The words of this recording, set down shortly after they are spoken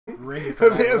ring for A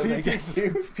my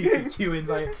PTQ. PTQ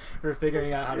invite for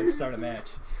figuring out how to start a match.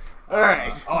 All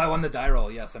right. Oh, I won the die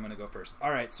roll. Yes, I'm going to go first.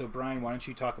 All right, so Brian, why don't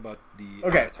you talk about the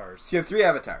avatars? So you have 3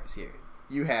 avatars here.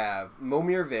 You have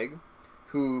Momir Vig,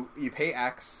 who you pay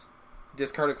X,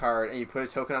 discard a card, and you put a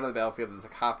token onto the battlefield that's a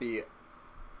copy.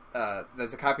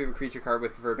 That's a copy of a creature card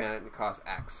with convert mana and it costs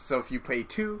X. So if you play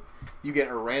 2, you get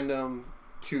a random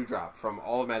 2-drop from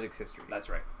all of Magic's history. That's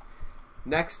right.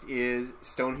 Next is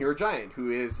Stone Hero Giant, who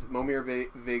is Momir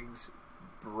Vig's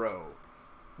bro.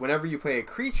 Whenever you play a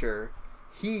creature,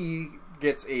 he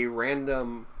gets a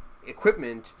random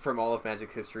equipment from all of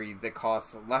Magic's history that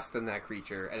costs less than that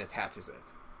creature and attaches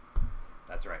it.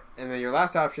 That's right. And then your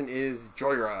last option is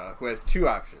Joyra, who has 2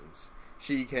 options.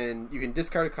 You can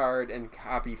discard a card and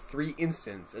copy 3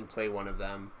 instants and play one of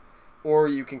them, or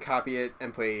you can copy it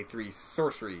and play 3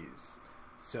 sorceries.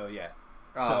 So yeah,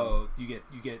 so you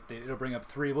get it'll bring up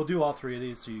 3. We'll do all 3 of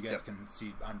these so you guys can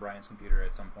see on Brian's computer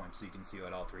at some point, so you can see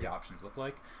what all 3 options look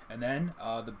like. And then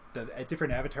the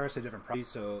different avatars have different properties.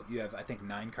 So you have I think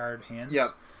 9 card hands.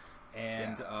 Yep.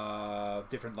 And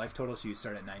different life totals. So you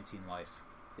start at 19 life.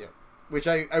 Yep. Which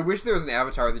I wish there was an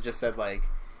avatar that just said like,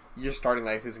 your starting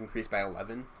life is increased by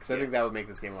 11, because I think that would make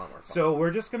this game a lot more fun. So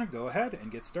we're just going to go ahead and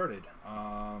get started.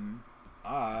 I'm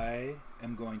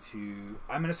going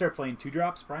to start playing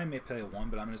 2-drops. Brian may play a 1,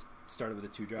 but I'm going to start with a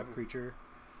 2-drop creature.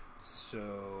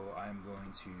 So I'm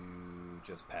going to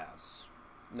just pass.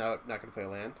 No, not going to play a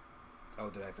land. Oh,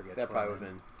 did I forget? That probably would have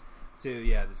been. So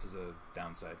yeah, this is a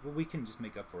downside. Well, we can just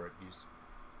make up for it.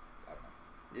 I don't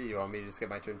know. You want me to just get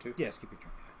my turn too? Yeah, skip your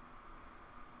turn.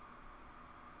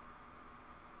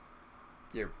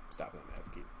 You're stopping on my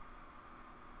upkeep.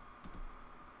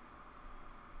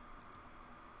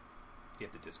 You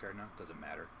have to discard now? Doesn't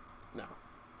matter. No.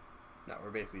 No,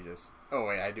 we're basically just... Oh,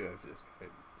 wait, I do have to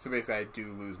discard. So basically I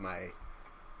do lose my...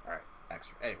 Alright,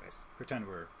 extra. Anyways. Pretend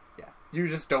we're... Yeah. You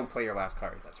just don't play your last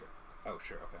card. That's right. Oh,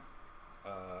 sure, okay.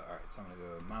 Alright, so I'm going to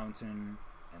go mountain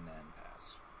and then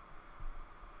pass.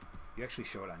 You actually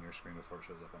show it on your screen before it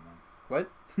shows up on mine.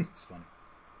 What? It's funny.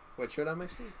 What showed on my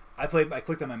screen? I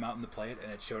clicked on my mountain to play it,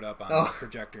 and it showed up on the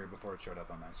projector before it showed up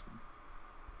on my screen.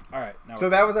 All right. Now so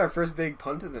that was our first big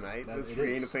punt of the night. It was for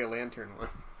Ian to play a lantern one.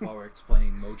 While we're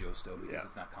explaining MoJhoSto, because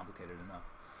it's not complicated enough.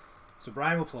 So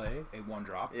Brian will play a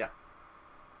 1-drop. Yeah.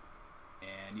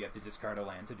 And you have to discard a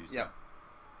land to do so. Yeah.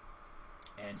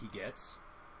 And he gets...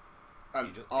 An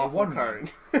awful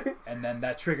card. And then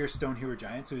that triggers Stone Hero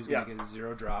Giant, so he's going to get a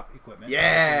 0-drop equipment.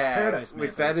 Yeah! Paradise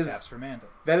Mantle, taps for Mantle.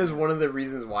 That is one of the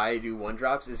reasons why I do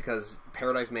 1-drops, is because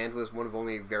Paradise Mantle is one of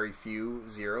only very few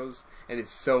zeros, and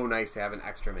it's so nice to have an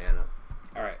extra mana.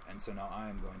 Alright, and so now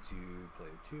I'm going to play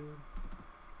 2.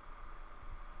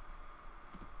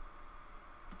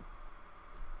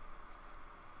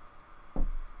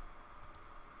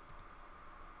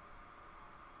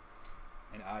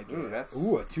 And I get a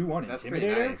 2/1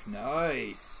 Intimidator.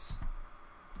 Nice.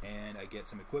 And I get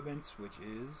some equipment, which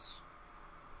is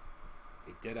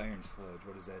a Dead Iron Sludge.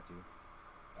 What does that do?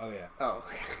 Oh yeah. Oh.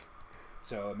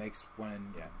 So it makes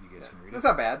one. Yeah, you guys can read it. That's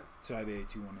not bad. So I have a 2/1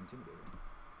 Intimidator.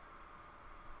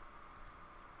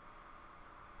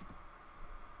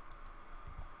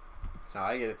 So now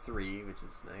I get a 3, which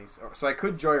is nice. So I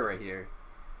could Joy right here,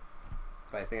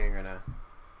 but I think I'm gonna.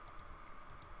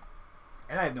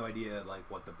 And I have no idea like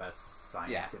what the best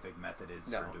scientific method is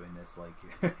for doing this. Like,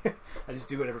 I just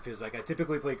do whatever feels like. I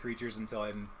typically play creatures until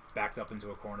I'm backed up into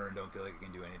a corner and don't feel like I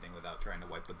can do anything without trying to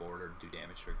wipe the board or do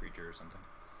damage to a creature or something.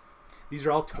 These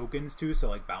are all tokens too, so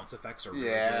like bounce effects are really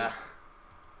good.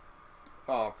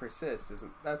 Oh, persist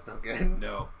isn't. That's no good.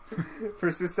 No.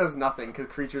 Persist does nothing because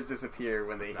creatures disappear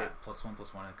when they hit.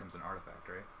 +1/+1. It comes an artifact,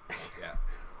 right? Yeah.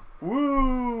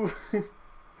 Woo!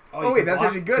 Oh wait, that's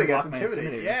actually good against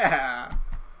Intimidate. Yeah.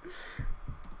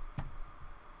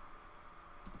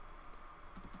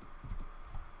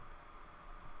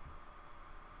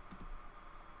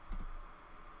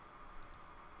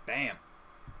 Bam.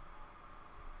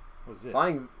 What is this?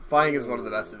 Flying is one of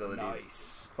the best abilities.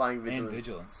 Nice. Flying Vigilance. And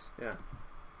Vigilance. Yeah.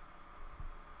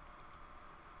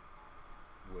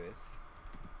 With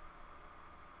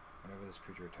whenever this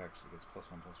creature attacks, it gets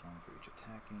 +1/+1 for each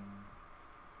attacking.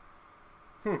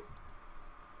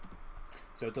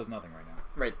 So it does nothing right now.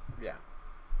 Right, yeah.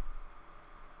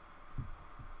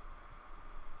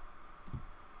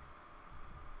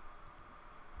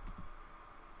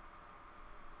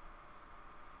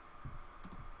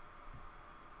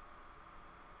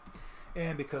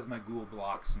 And because my ghoul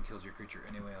blocks and kills your creature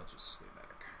anyway, I'll just stay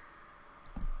back.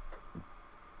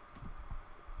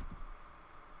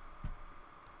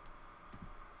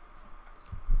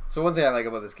 So one thing I like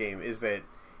about this game is that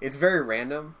it's very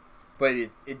random, But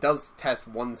it does test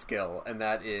one skill, and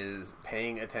that is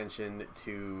paying attention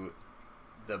to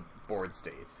the board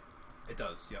state. It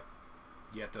does, yep.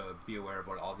 You have to be aware of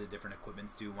what all the different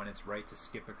equipments do, when it's right to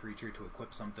skip a creature to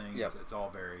equip something. Yep. It's all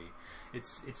very... It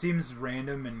seems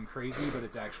random and crazy, but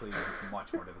it's actually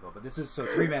much more difficult. But this is so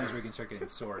 3 mana, we can start getting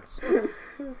swords.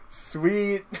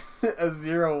 Sweet. A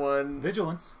 0/1.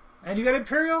 Vigilance. And you got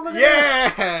Imperial? Look at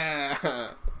yeah!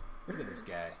 that. Look at this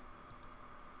guy.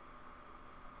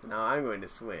 So now I'm going to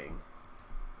swing.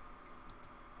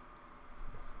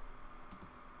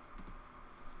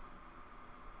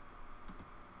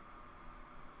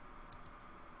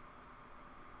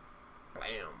 Bam.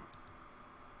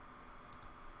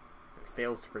 It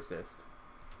fails to persist.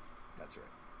 That's right.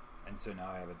 And so now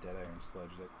I have a Dead Iron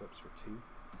Sledge that equips for 2.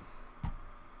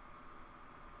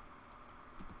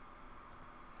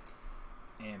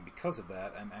 And because of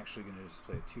that, I'm actually going to just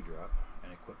play a 2-drop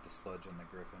and equip the Sledge on the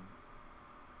Griffin.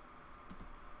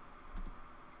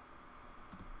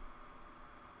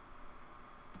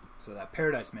 So that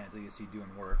Paradise Mantle you see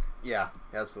doing work. Yeah,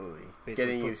 absolutely. Basically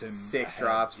getting you puts him 6 ahead,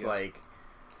 drops, yep. like...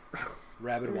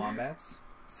 Rabid Wombats.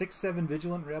 6/7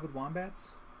 Vigilant Rabid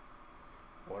Wombats.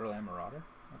 Borderland Marauder.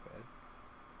 Not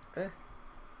bad.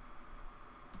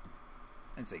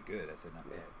 I didn't say good, I said not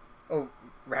bad. Oh,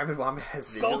 Rabid Wombat has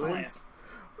Skull Vigilance?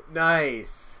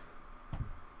 Nice.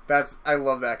 I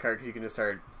love that card because you can just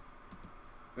start...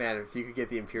 Man, if you could get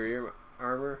the Imperium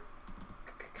armor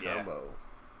combo. Yeah.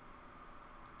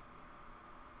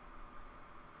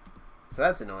 So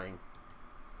that's annoying.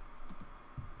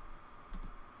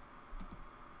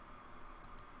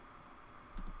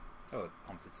 Oh, it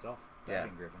pumps itself. Yeah.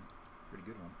 Griffin. Pretty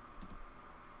good one.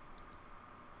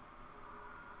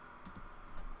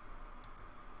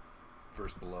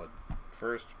 First Blood.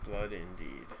 First Blood,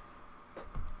 indeed.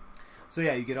 So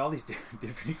yeah, you get all these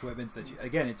different equipments that you...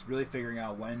 Again, it's really figuring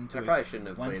out when to... I probably shouldn't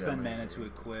have when played spend mana to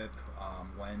equip,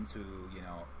 when to, you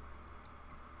know...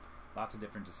 Lots of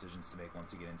different decisions to make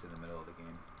once you get into the middle of the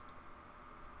game.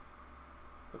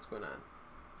 What's going on?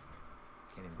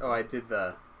 Can't even I did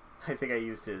the... I think I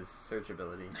used his search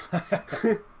ability.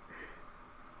 That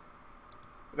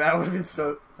would have been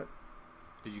so...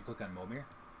 Did you click on Momir?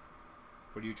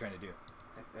 What are you trying to do?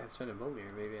 I was trying to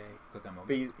Momir, maybe I... Click on Momir?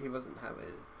 But he wasn't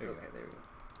highlighted. There we go.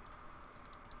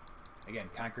 Again,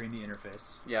 conquering the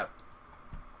interface. Yep.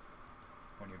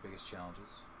 One of your biggest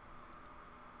challenges.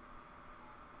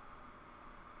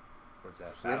 What's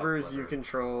that? Slivers you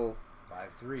control.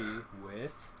 5/3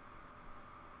 with...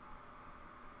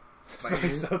 Spider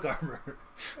Silk Armor.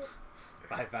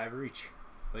 5/5 reach.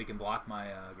 Well, you can block my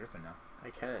Griffin now. I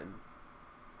can.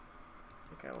 I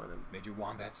think I want to... Made your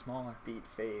Wombat smaller. Beat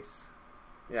face.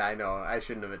 Yeah, I know. I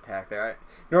shouldn't have attacked there.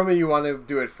 Normally you want to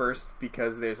do it first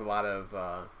because there's a lot of...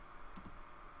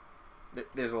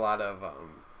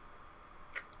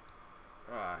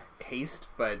 haste,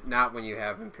 but not when you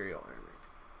have Imperial armor.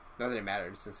 Not that it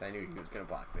mattered since I knew he was going to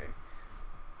block there.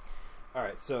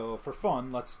 Alright, so for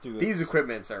fun, let's do... These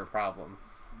equipments are a problem.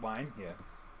 Mine? Yeah.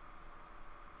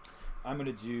 I'm going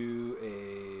to do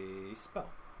a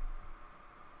spell.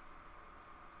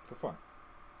 For fun.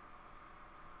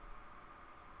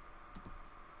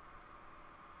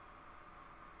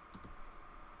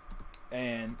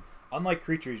 And unlike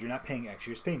creatures, you're not paying X.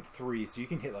 You're just paying 3, so you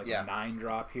can hit like a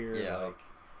 9-drop here. Yeah. Like,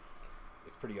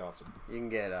 it's pretty awesome. You can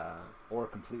get... Or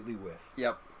completely whiff.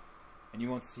 Yep. And you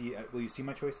won't see... will you see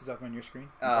my choices up on your screen? You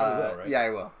probably will, right? Yeah, I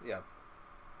will. Yeah.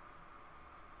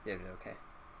 Yeah, okay.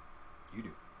 You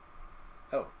do.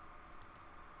 Oh.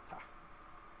 Ha.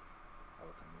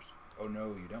 Oh,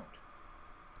 no, you don't.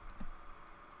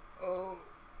 Oh.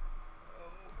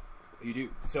 You do.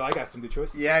 So I got some good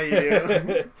choices. Yeah, you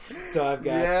do. So I've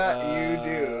got... Yeah, you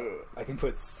do. I can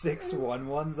put 6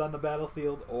 1/1s on the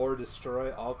battlefield or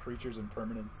destroy all creatures and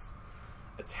permanents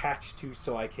attached to,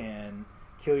 so I can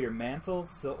kill your mantle.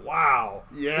 So wow.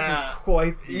 Yeah. This is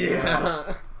quite...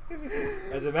 Yeah.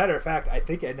 As a matter of fact, I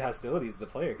think end hostilities the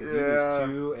player because you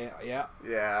lose 2.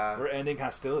 Yeah. We're ending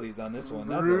hostilities on this one.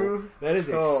 That is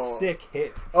a sick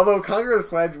hit. Although Conqueror's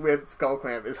Pledge with Skull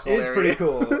Clamp is hilarious. It's pretty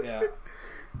cool. Yeah.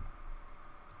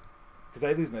 Because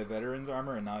I lose my Veteran's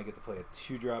Armor and now I get to play a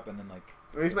 2-drop and then like...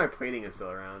 At least my plating is still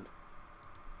around.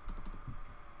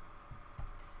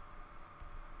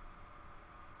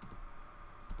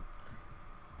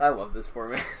 I love this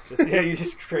format. You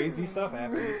just crazy stuff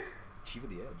happens. Chief of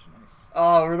the Edge, nice.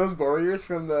 Oh, were those warriors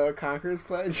from the Conqueror's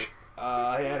Pledge?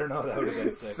 I don't know. That would have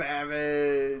been sick.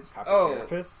 Savage. Copper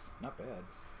Carapace? Not bad.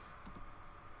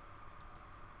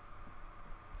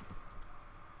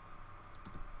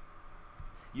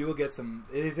 you will get some.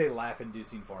 It is a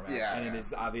laugh-inducing format, and it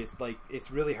is obvious. Like,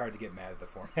 it's really hard to get mad at the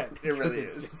format because it really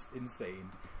it's just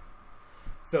insane.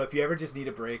 So if you ever just need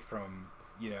a break from,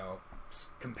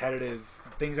 competitive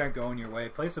things aren't going your way,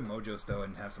 play some MoJhoSto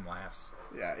and have some laughs.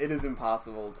 Yeah, it is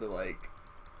impossible to like.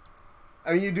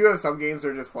 I mean, you do have some games that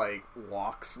are just like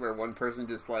walks where one person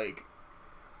just like.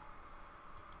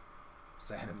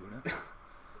 Santa Luna.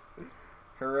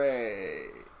 Hooray!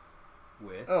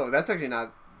 With that's actually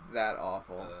not that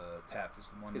awful. Tap is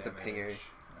 1 it's damage. A pinger.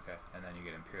 Okay, and then you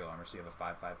get Imperial Armor, so you have a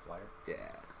 5/5 flyer. Yeah.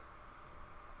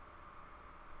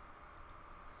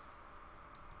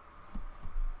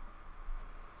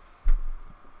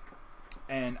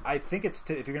 And I think it's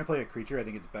if you're gonna play a creature, I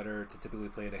think it's better to typically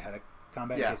play it ahead of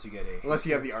combat in case you get unless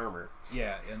you have the armor.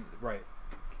 Yeah, and right.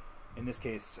 In this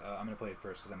case, I'm gonna play it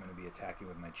first because I'm gonna be attacking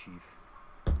with my chief.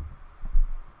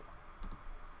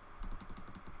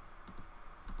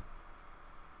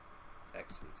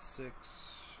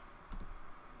 X86.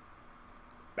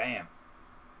 Bam.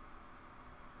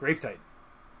 Grave Titan.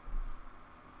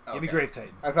 Okay. Give me Grave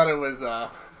Titan. I thought it was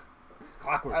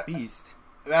Clockwork Beast.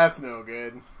 That's no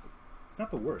good. It's not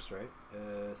the worst, right?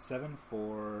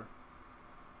 7/4,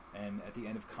 and at the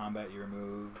end of combat you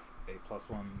remove a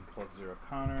 +1/+0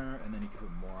 counter, and then you can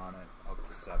put more on it up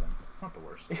to 7. It's not the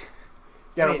worst. You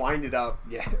gotta wind it up.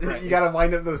 Yeah, right. You gotta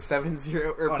wind up those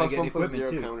 7/0 or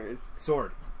 +1/+0 counters.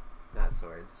 Sword. Not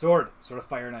sword. Sword of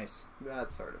fire and ice.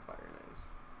 That's Sword of fire and ice.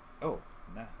 Oh,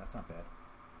 nah, that's not bad.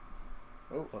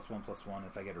 Oh, +1/+1.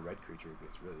 If I get a red creature,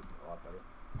 it's really a lot better.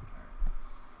 All right.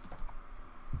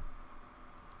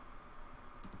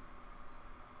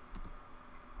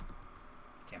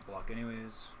 Can't block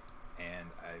anyways,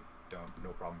 and I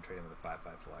no problem trading with a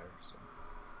 5/5 flyer. So.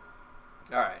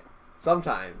 All right.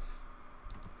 Sometimes.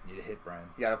 Need a hit,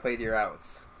 Brian. You gotta play to your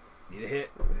outs. Need a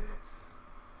hit.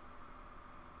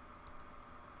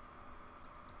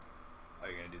 Oh,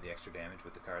 you're gonna do the extra damage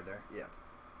with the card there? Yeah.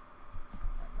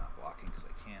 I'm not blocking because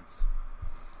I can't.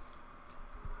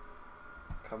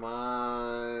 Come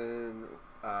on.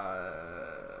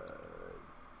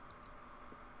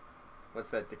 What's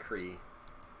that decree?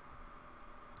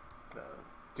 The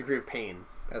Decree of Pain.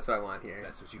 That's what I want here.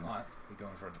 That's what you want? You're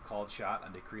going for a called shot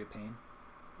on Decree of Pain?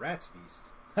 Rat's Feast.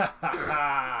 You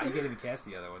can't even cast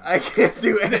the other one. I can't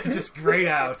do it. Just grayed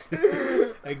out.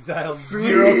 Exiled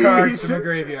 0 cards from the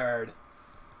graveyard.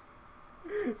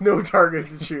 No target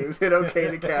to choose. Hit okay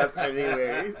to cast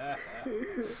anyways.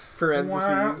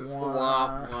 Parentheses.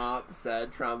 Womp womp.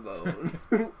 Sad trombone.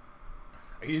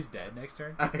 Are you just dead next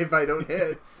turn? If I don't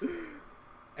hit.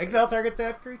 Exile target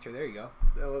tap creature. There you go.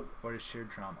 What is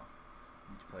shared trauma?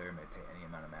 Each player may pay any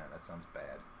amount of mana. That sounds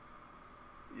bad.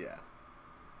 Yeah.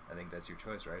 I think that's your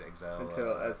choice, right? Exile.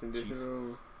 Until as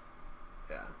additional.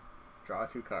 Yeah. Draw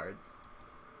 2 cards.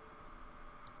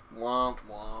 Womp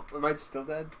womp. Am I still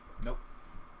dead? Nope.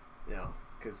 No,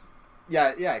 because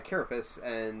Carapace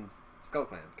and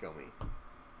Skullclamp kill me.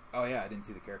 Oh yeah, I didn't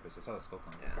see the Carapace. I saw the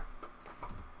Skullclamp. Yeah. Oh.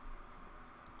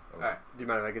 All right. Do you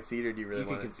mind if I concede, or do you really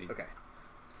want to concede? Okay.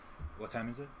 What time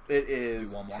is it? It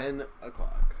is 10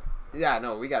 o'clock. Yeah,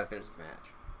 no, we got to finish this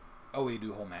match. Oh, we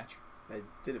do a whole match? I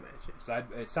did a match. Yeah.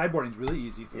 Sideboarding's really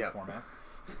easy for the format.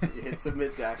 You hit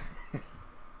submit deck.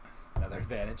 Another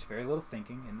advantage. Very little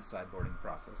thinking in the sideboarding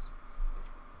process.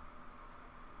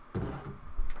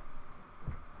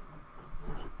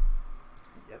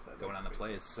 Yes, going on the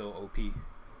play is so OP.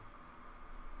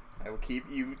 I will keep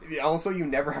you. Also, you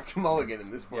never have to mulligan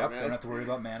in this format. Yep, don't have to worry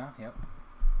about mana. Yep.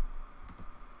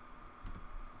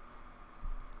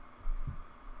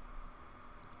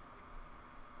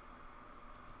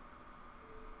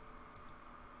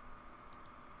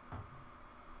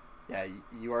 Yeah,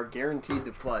 you are guaranteed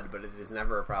to flood, but it is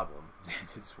never a problem.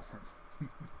 Dented Swarm.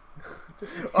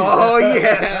 Oh,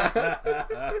 yeah!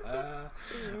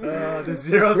 The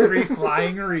 0/3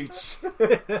 flying reach.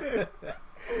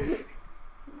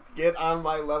 Get on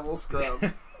my level,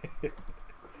 scrub.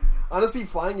 Honestly,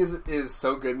 flying is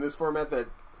so good in this format that,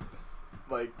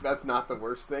 like, that's not the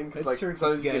worst thing. Because, like,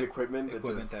 sometimes you get equipment that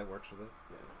works with it.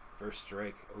 Yeah. First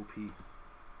strike, OP.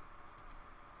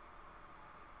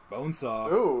 Bonesaw.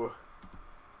 Ooh.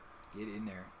 Get in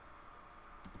there.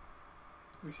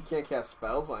 At least you can't cast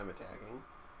spells while I'm attacking.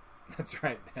 That's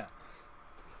right, yeah.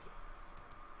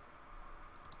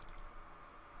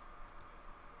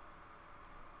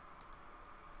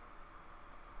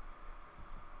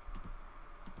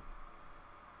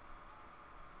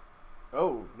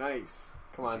 Oh, nice.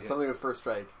 Come on, something with first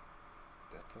strike.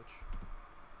 Death touch.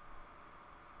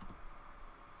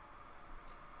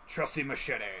 Trusty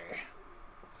Machete.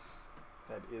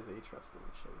 That is a trusty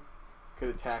machete. good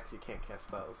attacks, you can't cast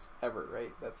spells ever,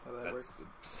 right? That's how that works.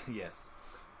 Yes.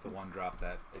 It's a 1-drop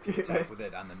that if you attack with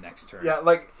it on the next turn. Yeah,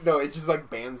 like no, it just like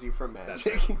bans you from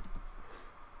magic. Right.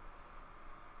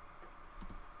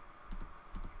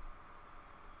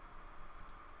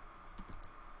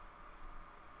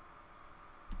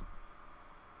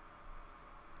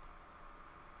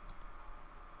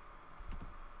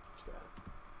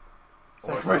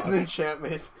 Sacrifice an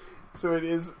enchantment. So it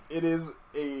is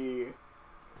a...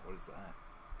 What is that?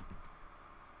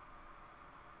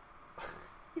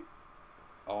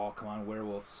 Oh, come on,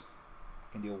 werewolves.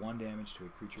 Can deal 1 damage to a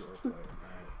creature or player.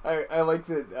 Right. I like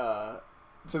that,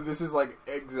 so this is like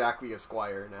exactly a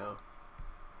squire now.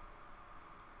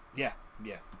 Yeah,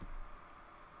 yeah.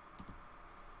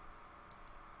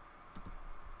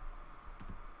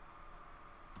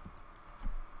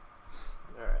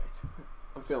 Alright.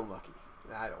 I'm feeling lucky.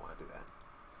 I don't want to do that.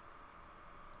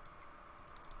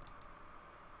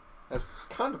 I was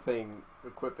contemplating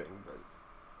equipping, but...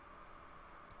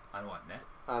 On what, net?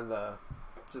 On the...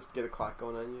 Just get a clock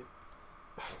going on you.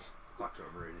 Clock's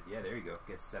overrated. Yeah, there you go.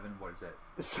 Get 7, what is that?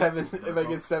 7. If I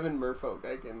get 7 merfolk,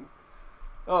 I can...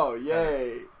 Oh,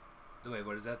 yay! Wait,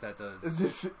 what is that? That does...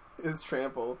 This is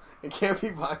trample. It can't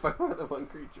be blocked by more than one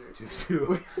creature.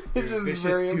 2/2. Which is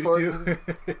very important.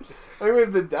 I mean,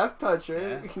 with the death touch,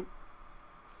 right? Yeah.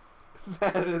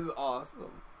 That is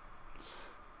awesome.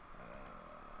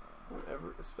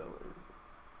 Whatever is spelling.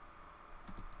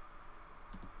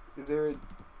 Is there a... And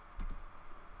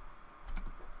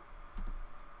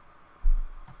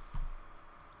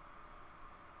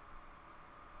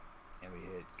we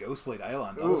hit Ghostblade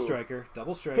Eidolon, double striker.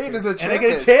 Hey, there's a and I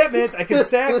get enchantment! I can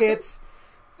sack it!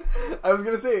 I was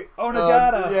gonna say... Oh,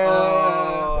 Nagata! Yeah.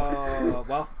 Oh,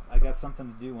 well, I got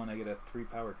something to do when I get a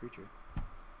 3-power creature.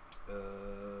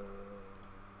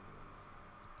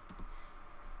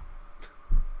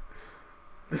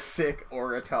 The sick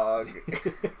Oratog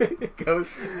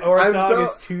Ghost. Oratog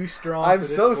is too strong. I'm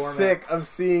so sick of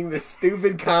seeing this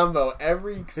stupid combo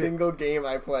every single game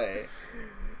I play.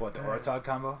 What, the Oratog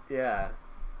combo? Yeah.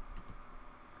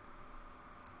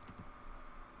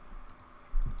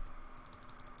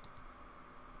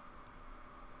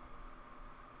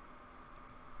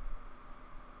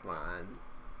 Come on.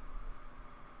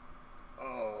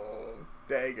 Oh,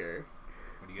 dagger.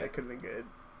 What do you got? That could have been good.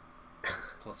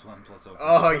 +1/+0.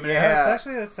 Oh, yeah.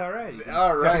 That's alright.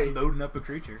 All right. Loading up a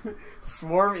creature.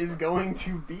 Swarm is going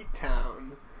to beat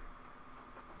town.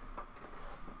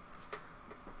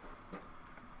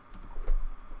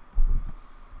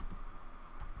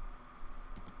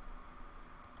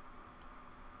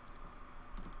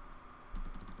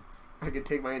 I could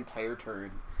take my entire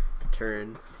turn to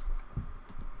turn.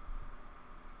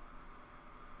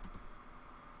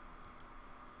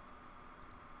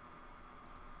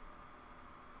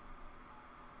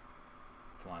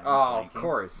 Oh, of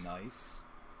course. Nice.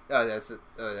 Oh, that's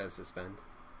suspend.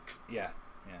 Yeah,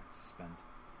 suspend.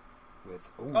 With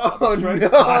double strike,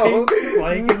 no,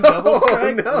 flanking double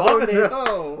strike. No, Loving it.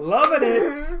 Loving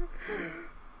it.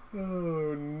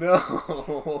 Oh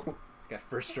no. Got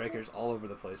first strikers all over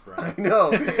the place, Brian. I know.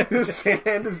 The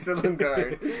Sand of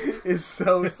Silumgard is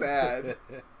so sad.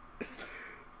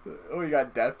 Oh, you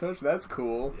got Death Touch? That's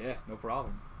cool. Yeah, no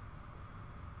problem.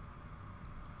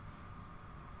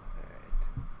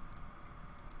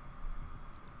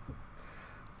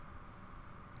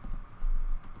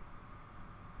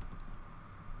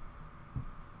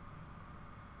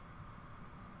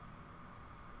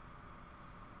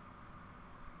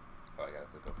 Oh, I gotta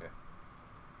click OK.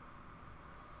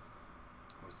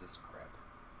 What is this crap?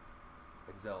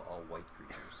 Exile all white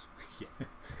creatures. Yeah,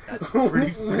 that's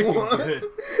pretty freaking good.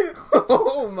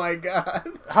 Oh my god.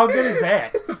 How good is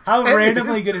that? How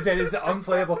randomly good is that? It's an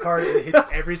unplayable card and it hits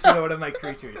every single one of my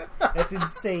creatures. That's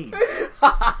insane.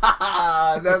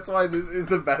 That's why this is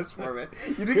the best format.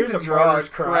 You didn't get to draw a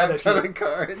crap ton of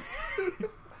cards.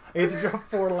 I had to draw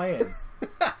 4 lands.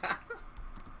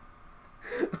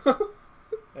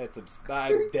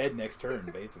 I'm dead next turn,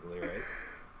 basically, right?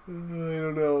 I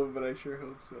don't know, but I sure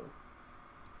hope so.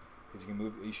 Because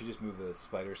you should just move the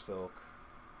Spider Silk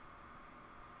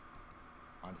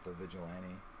onto the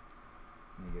Vigilante,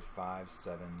 and you get 5,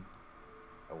 7,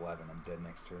 11. I'm dead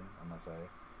next turn unless I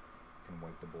can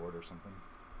wipe the board or something.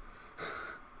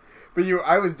 But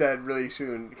I was dead really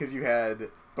soon because you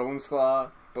had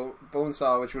Boneslaw,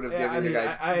 which would have given you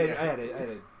guys. I had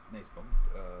a nice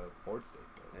board state.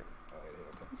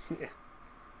 Yeah.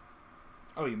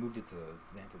 Oh, you moved it to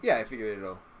Xantid. Yeah, I figured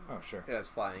it'll. Oh, sure. Yeah, it's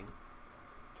flying.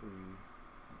 3.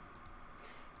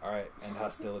 Alright, and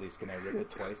hostilities. Can I rip it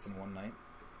twice in one night?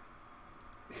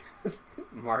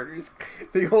 Martyrs,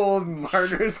 the old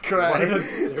martyrs cry. What an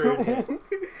absurd hit.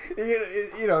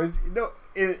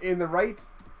 In the right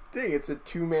thing, it's a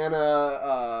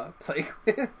 2-mana Plague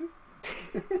Wind.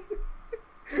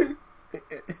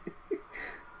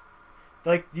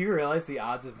 Like, do you realize the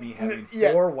odds of me having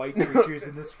 4 white creatures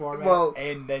in this format,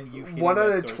 and then you 1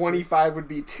 out of 25 would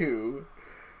be 2.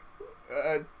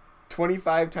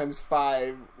 25 times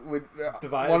 5 would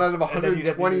divide 1 out of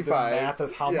 125. Math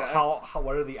of how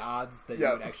what are the odds that you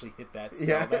would actually hit that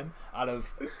spell then out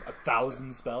of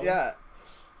 1,000 spells? Yeah,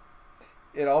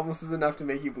 it almost is enough to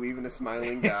make you believe in a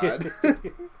smiling god.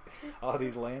 All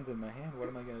these lands in my hand. What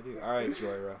am I gonna do? All right,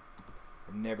 Joyra.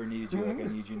 I've never needed you like I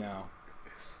need you now.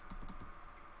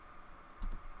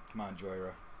 Come on,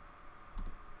 Joyra.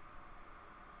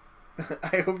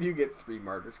 I hope you get 3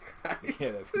 martyrs cries.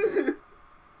 Yeah,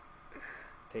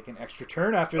 take an extra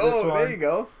turn after this one. Oh, there you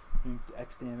go.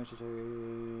 X damage.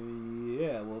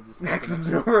 Yeah, we'll just... X is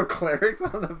the number of clerics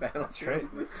on the battlefield. That's right.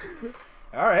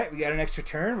 Alright, we got an extra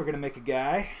turn. We're going to make a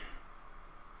guy.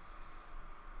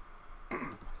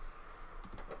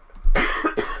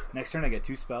 Next turn I get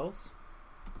 2 spells.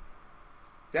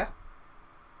 Yeah.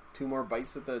 2 more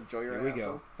bites at the Joyra. Here we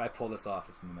go. If I pull this off,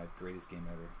 it's going to be my greatest game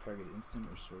ever. Target instant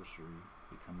or sorcery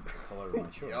becomes the color of my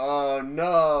choice. Oh,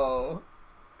 no.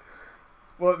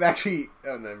 Well, actually...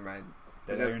 Oh, never mind.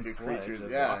 That doesn't do creatures.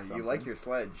 Yeah, you like your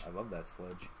sledge. I love that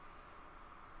sledge.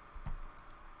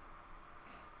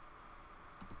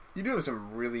 You do have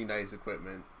some really nice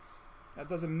equipment. That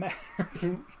doesn't matter.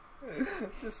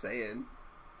 Just saying.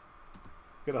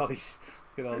 Look at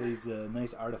all these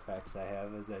nice artifacts I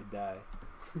have as I die.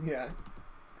 Yeah.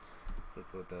 It's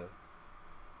like what the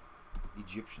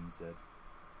Egyptians said.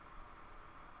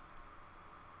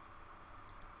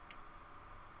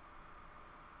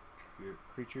 Your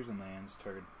creatures and lands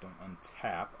target don't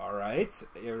untap. Alright.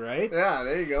 You're right. Yeah,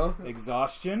 there you go.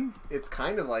 Exhaustion. It's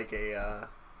kind of like a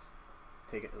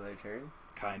take it another turn.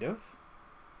 Kind of.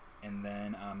 And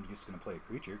then I'm just going to play a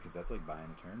creature because that's like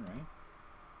buying a turn,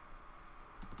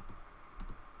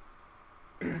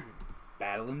 right?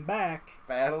 Battling back.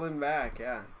 Battling back,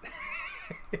 yeah.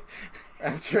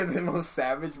 After the most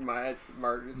savage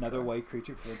martyrs. Another white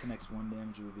creature. For the next 1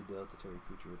 damage, it will be dealt to target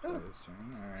creature with this turn.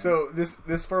 All right. So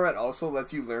this format also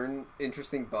lets you learn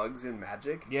interesting bugs in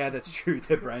Magic. Yeah, that's true.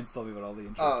 That Brian's told me about all the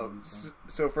interesting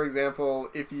so for example,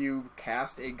 if you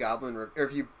cast a goblin, or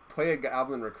if you play a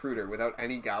goblin recruiter without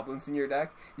any goblins in your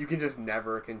deck, you can just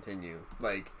never continue.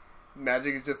 Like,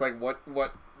 Magic is just like, what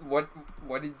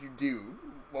did you do?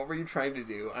 What were you trying to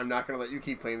do? I'm not going to let you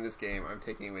keep playing this game. I'm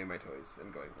taking away my toys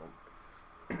and going home.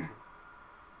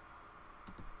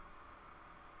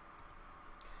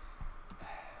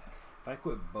 If I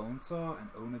quit Bonesaw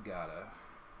and Onagata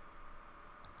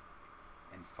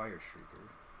and Fire Shrieker,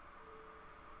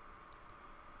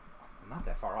 I'm not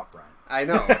that far off, Brian. I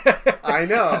know. I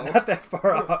know. I'm not that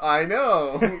far off. I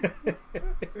know.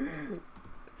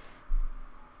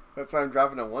 That's why I'm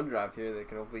dropping a 1-drop here that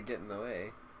can hopefully get in the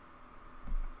way.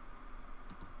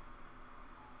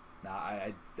 Nah,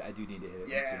 I do need to hit it.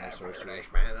 Yeah, sorcery.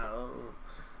 Mana.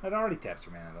 It already taps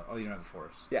your mana though. Oh, you don't have a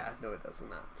force. Yeah, no, it does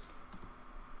not.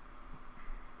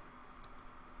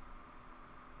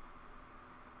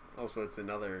 Also, it's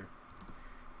another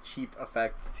cheap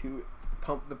effect to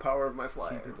pump the power of my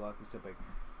flyer.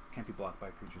 Can't be blocked by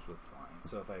creatures with flying.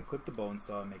 So if I equip the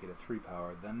Bonesaw and make it a 3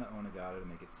 power, then the Onagata to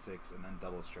make it 6, and then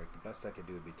double strike, the best I could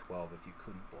do would be 12 if you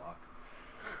couldn't block.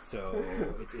 So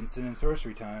it's instant and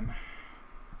sorcery time.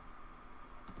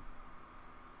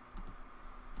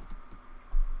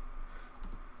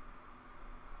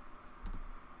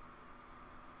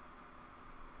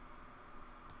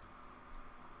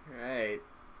 Alright.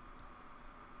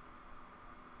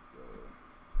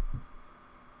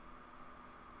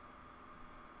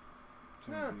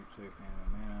 You play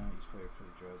mana, each player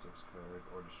draws X card,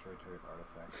 or destroy target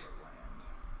artifact or land.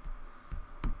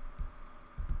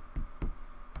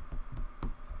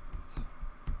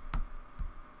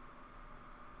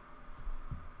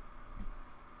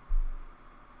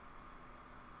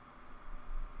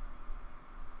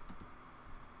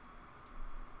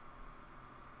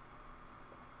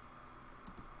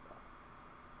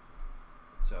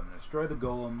 So I'm going to destroy the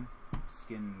Golem,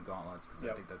 skin gauntlets, because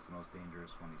I think that's the most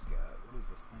dangerous one he's got. What is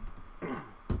this thing?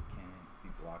 Can't be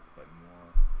blocked by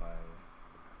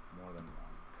more than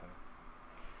one. Okay.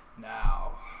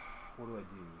 Now, what do I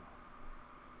do?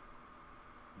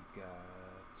 We've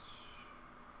got...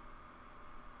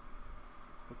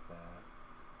 Put that.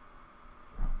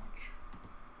 For how much?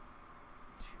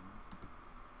 2.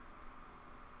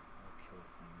 I'll kill a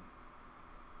thing.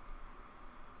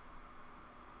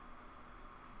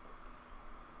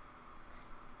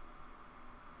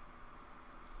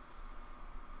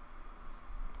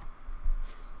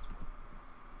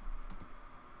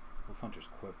 Hunter's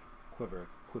Quiver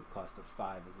equip cost of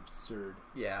 5 is absurd.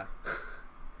 Yeah.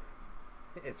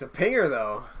 It's a pinger,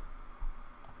 though.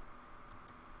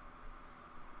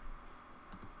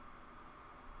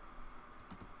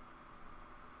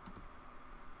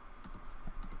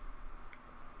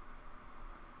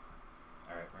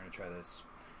 Alright, we're going to try this.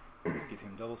 Give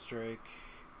him double strike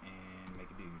and make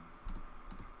a dude.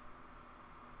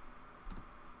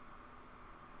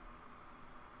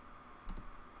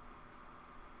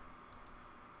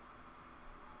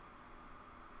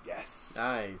 Yes.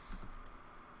 Nice.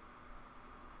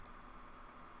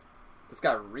 It's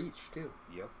got reach, too.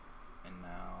 Yep. And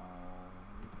now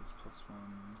it's +1.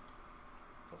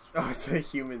 Oh, it's a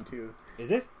human, too.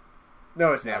 Is it?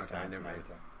 No, it's an No, avatar. Never mind.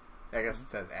 I guess it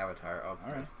says avatar. Oh,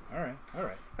 Alright.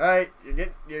 Alright,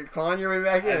 you're clawing your way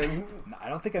back in. I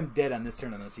don't think I'm dead on this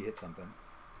turn unless you hit something.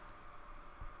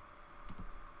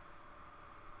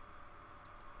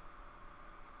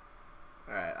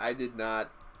 Alright, I did not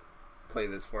play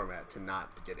this format to not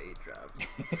get 8 drops.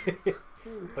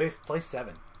 play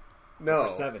 7. No, for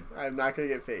 7. I'm not going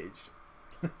to get Phaged.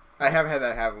 I have had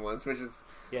that happen once, which is...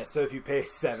 Yeah, so if you pay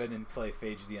 7 and play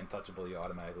Phage the Untouchable, you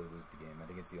automatically lose the game. I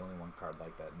think it's the only one card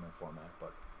like that in the format,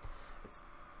 but it's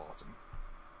awesome.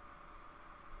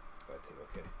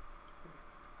 Okay.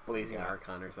 Blazing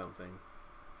Archon or something.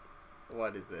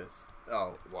 What is this?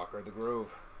 Oh. Walker of the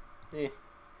Grove. It's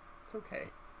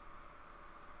okay.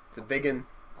 It's a big one.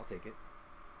 I'll take it.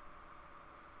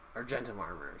 Argentum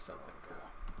Armor or something. Cool.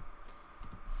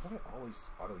 Why I always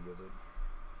auto-yielded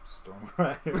Storm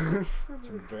Rider? It's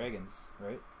from dragons,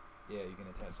 right? Yeah, you can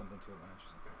attach something to it when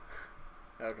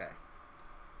it's... Okay.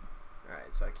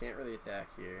 Alright, so I can't really attack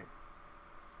here.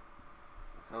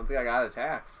 I don't think I got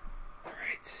attacks.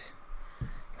 Alright.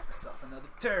 Got myself another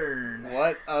turn.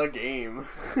 What a game.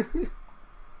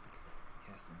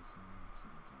 Cast Incense,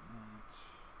 don't match.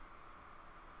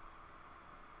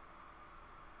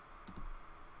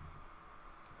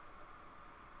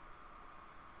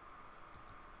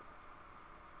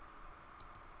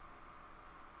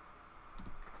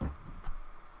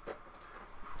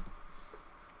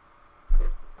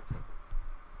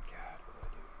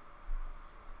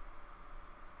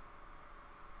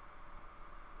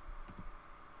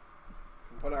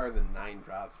 What are the 9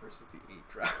 drops versus the 8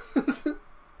 drops?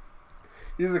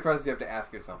 These are the questions you have to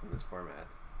ask yourself in this format.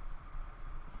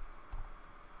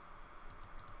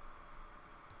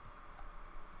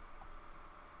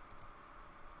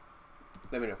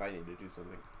 Let me know if I need to do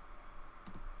something.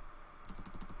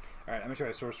 Alright, I'm going to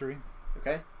try a sorcery.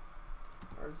 Okay.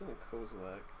 Artisan and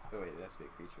Kozilek. Oh wait, it has to be a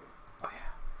creature. Oh yeah.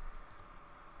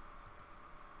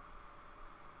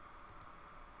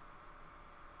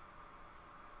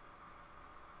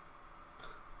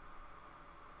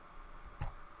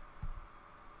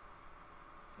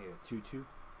 Yeah, 2/2.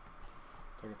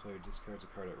 Target player discards a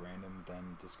card at random,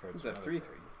 then discards another 3/3.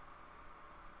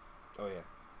 Oh yeah.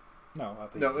 No, I'll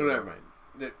play No, 0. never mind.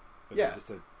 Yeah. Just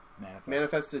a manifest.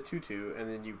 Manifest a 2/2, and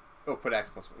then you put X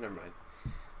 +1. Never mind.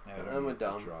 I'm a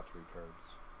dumb. Draw 3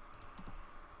 cards.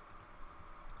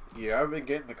 Yeah, I've been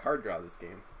getting the card draw this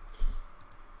game.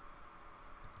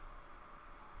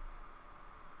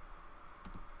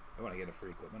 I want to get a free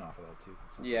equipment off of that too.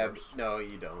 Yeah, but no,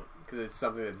 you don't, because it's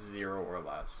something that's 0 or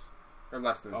less, or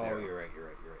less than 0. Oh, you're right.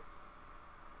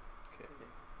 Okay.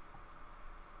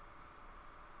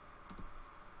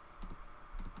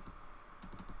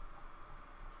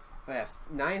 Oh, yes,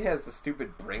 9 has the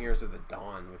stupid Bringers of the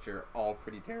Dawn, which are all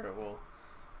pretty terrible.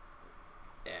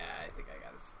 Yeah, I think I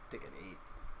gotta stick at 8.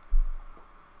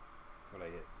 What I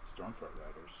hit? Stormfront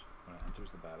Riders. When it enters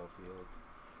the battlefield,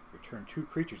 return 2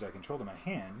 creatures I control to my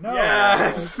hand. No!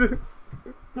 Yes!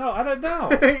 No, I don't know.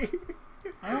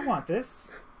 I don't want this.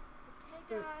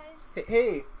 Hey guys.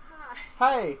 Hey. Hi.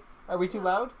 Hi. Are we too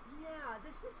loud? Yeah,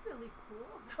 this is really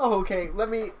cool. Oh, okay.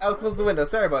 I'll close the window.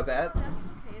 Sorry about that. No, that's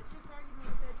okay. It's just our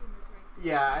bedroom is right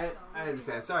there. Yeah, So I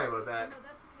understand. Sorry about that. No,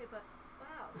 that's okay, but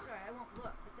wow. Sorry, I won't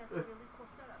look, but that's a really cool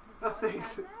setup. Oh, Have you always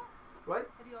thanks. had that? What?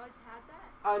 Have you always had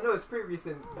that? No, it's pretty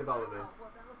recent development. Wow.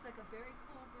 Well, that looks like a very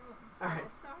cool room. So, All right.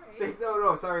 sorry.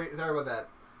 No, sorry about that.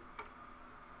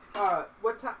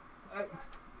 What time?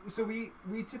 So we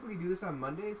typically do this on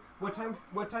Mondays. What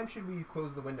time should we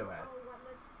close the window at? Oh,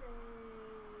 let's say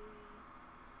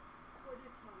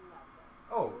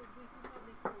 11:45. Oh. We can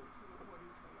probably close to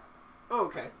 11:45. Oh,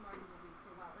 okay. Because Marty will be for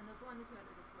a while, and as long as we had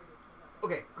it recorded to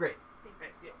 11. Okay, great.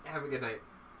 Thank you. Have a good night.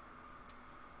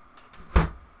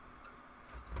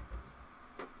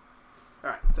 All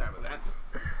right, sorry about that.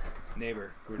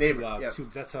 Neighbor. We're Neighbor, too loud. yep.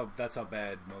 That's how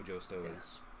bad MoJhoSto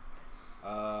is.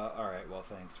 All right. Well,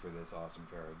 thanks for this awesome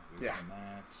card. Yeah.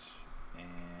 That. And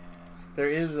there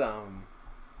is I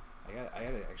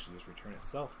gotta actually just return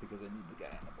itself because I need the guy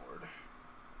on the board.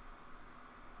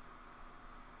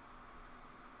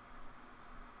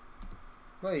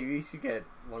 Well, at least you get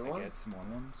 1/1. I get some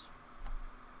 1/1s.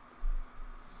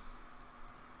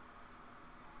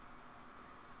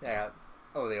 Yeah.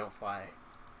 Oh, they don't fly.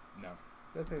 No.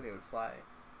 I don't think they would fly.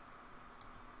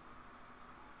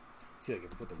 See, like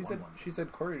if we put the She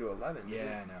said quarter to 11.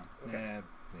 Yeah, I know. Okay.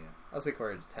 Yeah. I'll say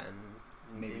quarter to 10.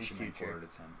 Maybe she meant future. quarter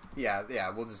to 10. Yeah,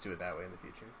 we'll just do it that way in the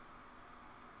future.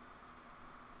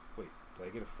 Wait, do I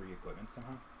get a free equipment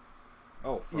somehow?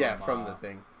 Oh, from the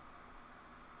thing.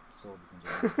 Soul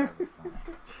becomes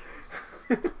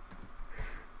a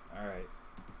All right.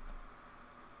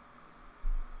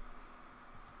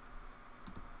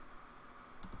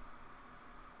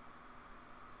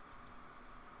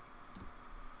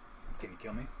 Can you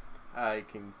kill me? I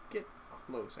can get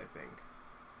close, I think.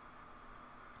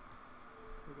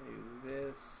 We're gonna do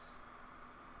this.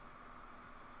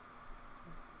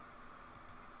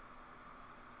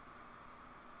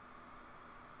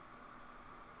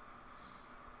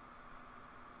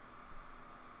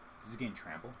 Does it gain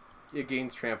trample? It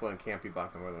gains trample and can't be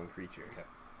blocked by more than one creature. Okay.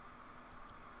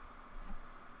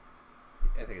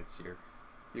 I think it's your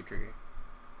trigger.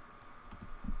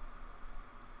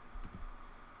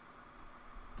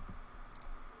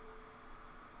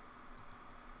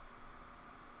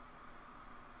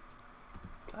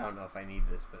 I don't know if I need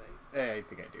this, but I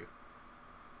think I do.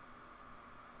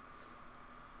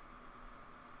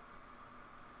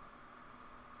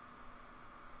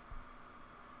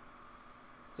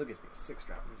 Still gives me a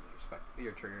 6-drop. Respect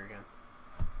your trigger again.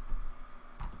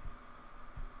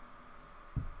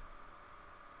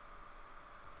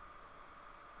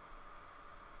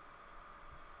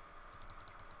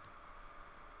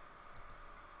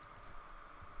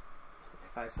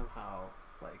 If I somehow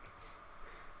like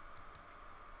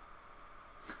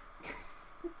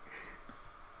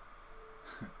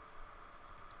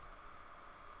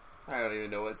I don't even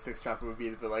know what 6-drop would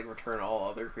be to like return all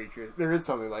other creatures. There is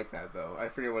something like that though. I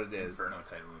forget what it is. Inferno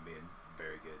Titan would be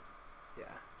very good.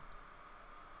 Yeah.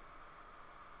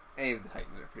 Any of the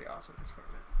Titans are pretty awesome in this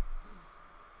format.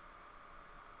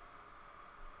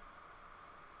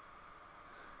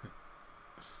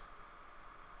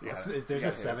 There's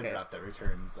a 7-drop that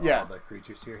returns all the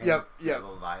creatures to your hand. Yep.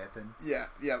 Leviathan.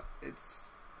 Yep.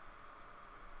 It's...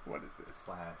 What is this?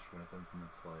 Flash, when it comes into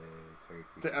play, target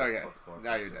creature Okay, +4,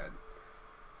 now you're dead.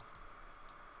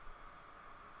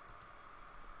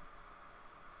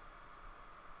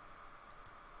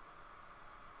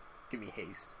 Give me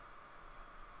haste.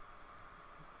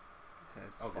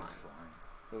 That's flying.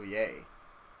 Oh, yay.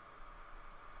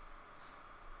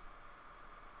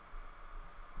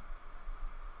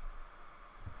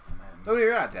 Oh,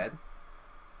 you're not dead.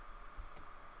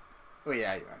 Oh,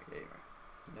 yeah, you are.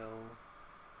 No.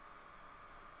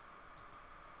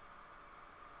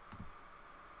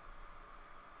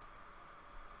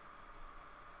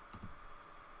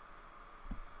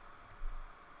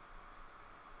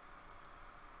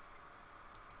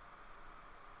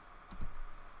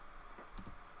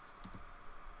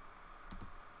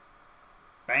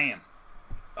 Bam!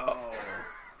 Oh.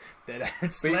 Dead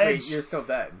Iron Sledge. Wait, you're still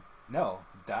dead. No,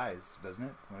 it dies, doesn't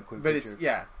it? When equipped but creature. It's,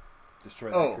 yeah.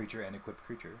 Destroy that creature and equipped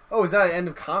creature. Oh, is that an end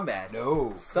of combat?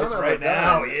 No. Son it's of right a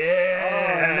now. gun.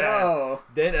 Yeah. Oh, no.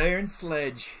 Dead Iron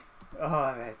Sledge. Oh,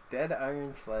 that Dead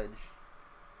Iron Sledge.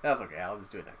 That's okay. I'll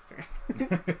just do it next turn.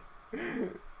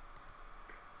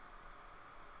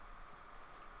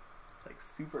 It's like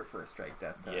super first strike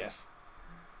death touch. Yeah.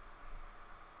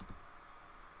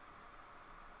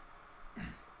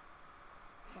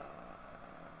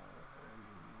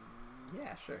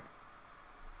 Yeah, sure.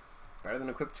 Better than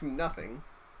equipped to nothing.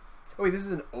 Oh, wait, this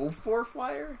is an 0-4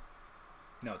 flyer?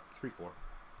 No, it's 3/4.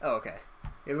 Oh, okay.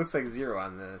 It looks like 0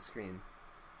 on the screen.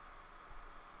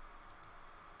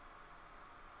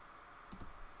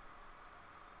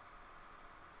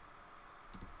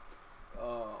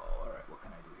 Oh, alright, what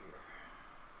can I do here?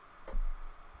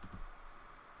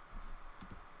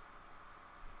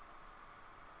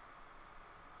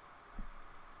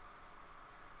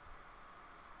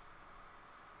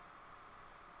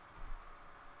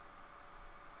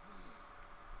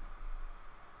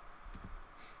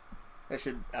 I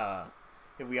should,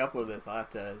 if we upload this, I'll have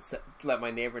to let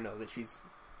my neighbor know that she's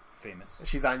Famous.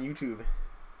 She's on YouTube.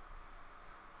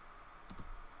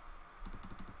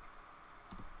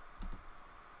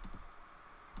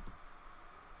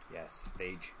 Yes,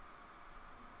 Phage.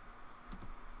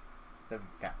 The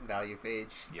value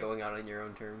phage, Yep. going out on your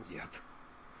own terms. Yep.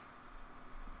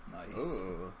 Nice.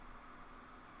 Ooh.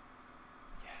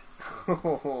 Yes. Yes.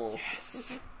 Oh.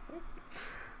 Yes.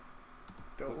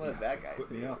 Don't let that guy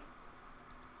put me up.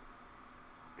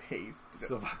 Haste.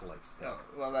 Silvac life stack. Oh,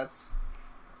 well, that's.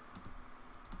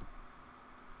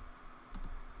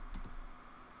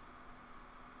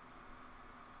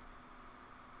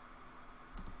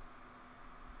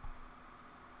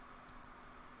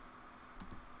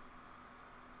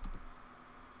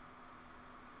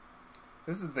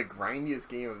 This is the grindiest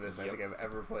game of this I think I've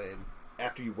ever played.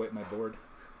 After you wipe my board.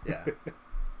 Yeah.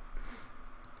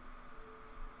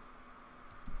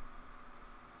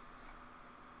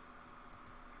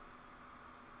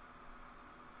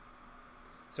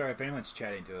 Sorry if anyone's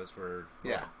chatting to us. We're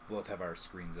both have our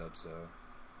screens up, so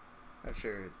I'm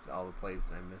sure it's all the plays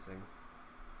that I'm missing.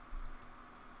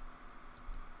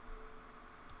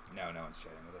 No one's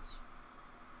chatting with us.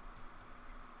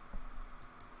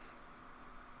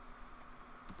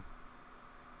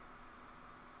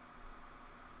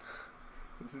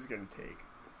 This is going to take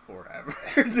forever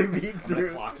to beat through. I'm gonna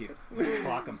clock you. I'm gonna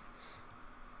clock him.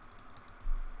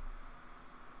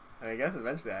 I guess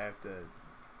eventually I have to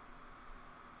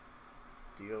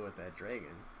deal with that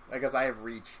dragon. I guess I have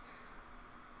reach.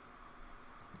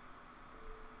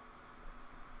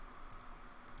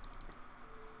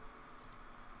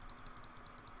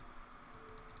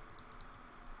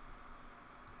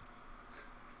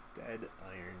 Dead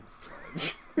Iron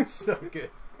Sludge. It's so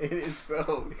good. It is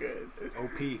so good.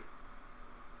 OP. Come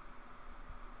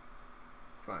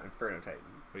on, Inferno Titan.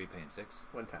 What are you paying, 6?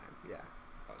 One time, yeah.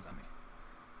 Oh, it's on me.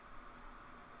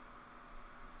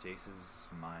 Jace's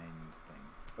mind thing.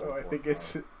 I think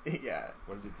it's... Yeah.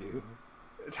 What does it do?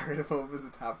 Target opponent is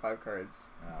the top 5 cards.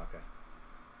 Oh, okay.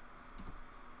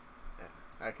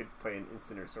 Yeah. I could play an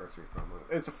instant or sorcery from them.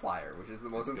 It's a flyer, which is the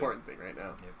most important thing right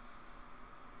now. Yep.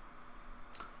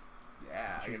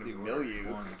 Yeah, I'm gonna mill you.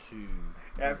 1, 2.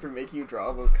 After making you draw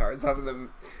all those cards off of the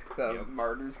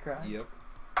Martyr's Cry. Yep.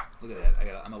 Look at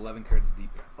that. I'm 11 cards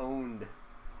deep. Owned.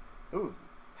 Ooh,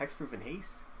 hexproof and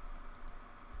haste.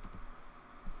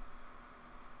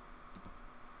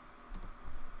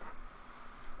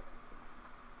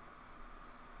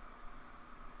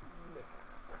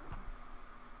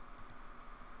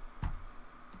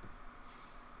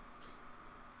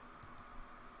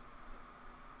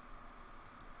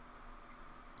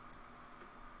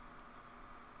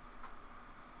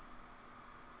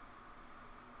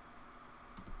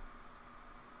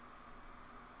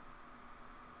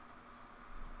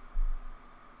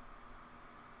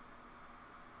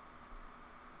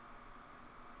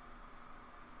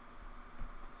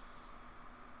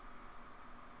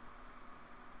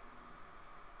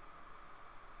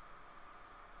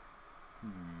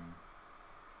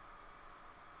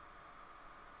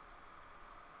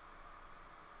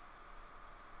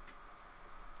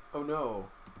 Oh no.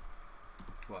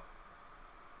 What?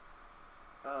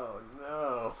 Oh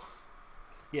no.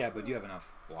 Yeah, but you have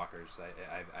enough blockers.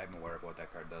 I'm aware of what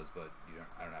that card does, but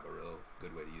I don't have a real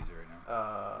good way to use it right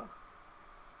now.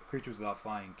 Creatures without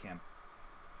flying can't.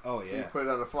 Oh, so you put it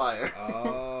on a flyer.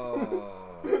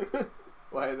 Oh.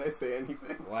 Why did I say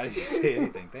anything? Why did you say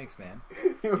anything? Thanks, man.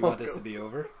 You want this to be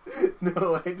over?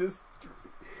 No, I just...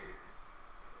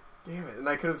 Damn it. And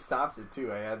I could have stopped it,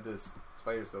 too. I had this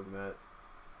Spider Silk net.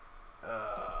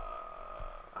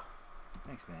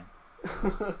 Thanks, man.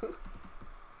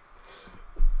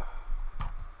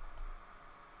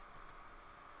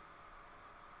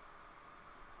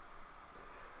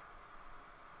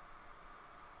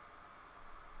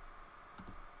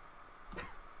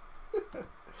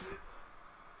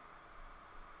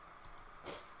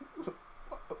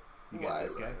 You got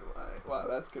this guy? Why? Wow,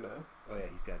 that's gonna... Oh yeah,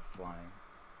 he's got flying.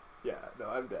 Yeah, no,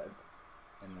 I'm dead.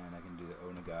 And then I can do the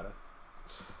Onagata.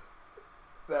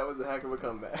 That was a heck of a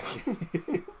comeback.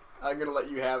 I'm gonna let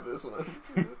you have this one.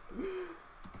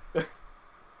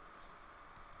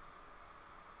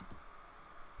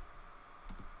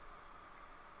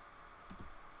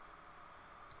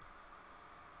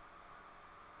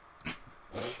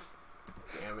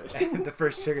 Damn it. The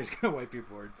first trigger is going to wipe your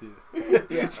board, too.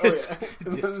 Yeah, just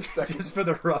for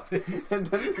the rubbings. And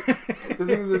then the thing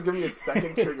is, there's going to be a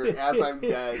second trigger as I'm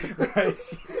dead. Right.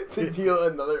 To deal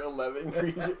another 11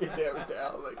 creature damage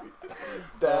down. Like,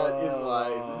 that is why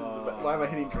this is the best. Why am I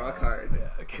hitting draw card?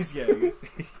 Because,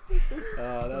 that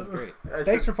was great.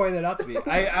 Thanks for pointing that out to me.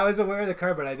 I was aware of the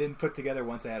card, but I didn't put together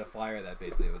once I had a flyer that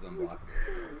basically was unblockable.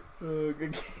 So. Oh,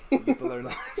 good You get to learn a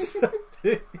lot of stuff.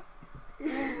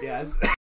 Yes.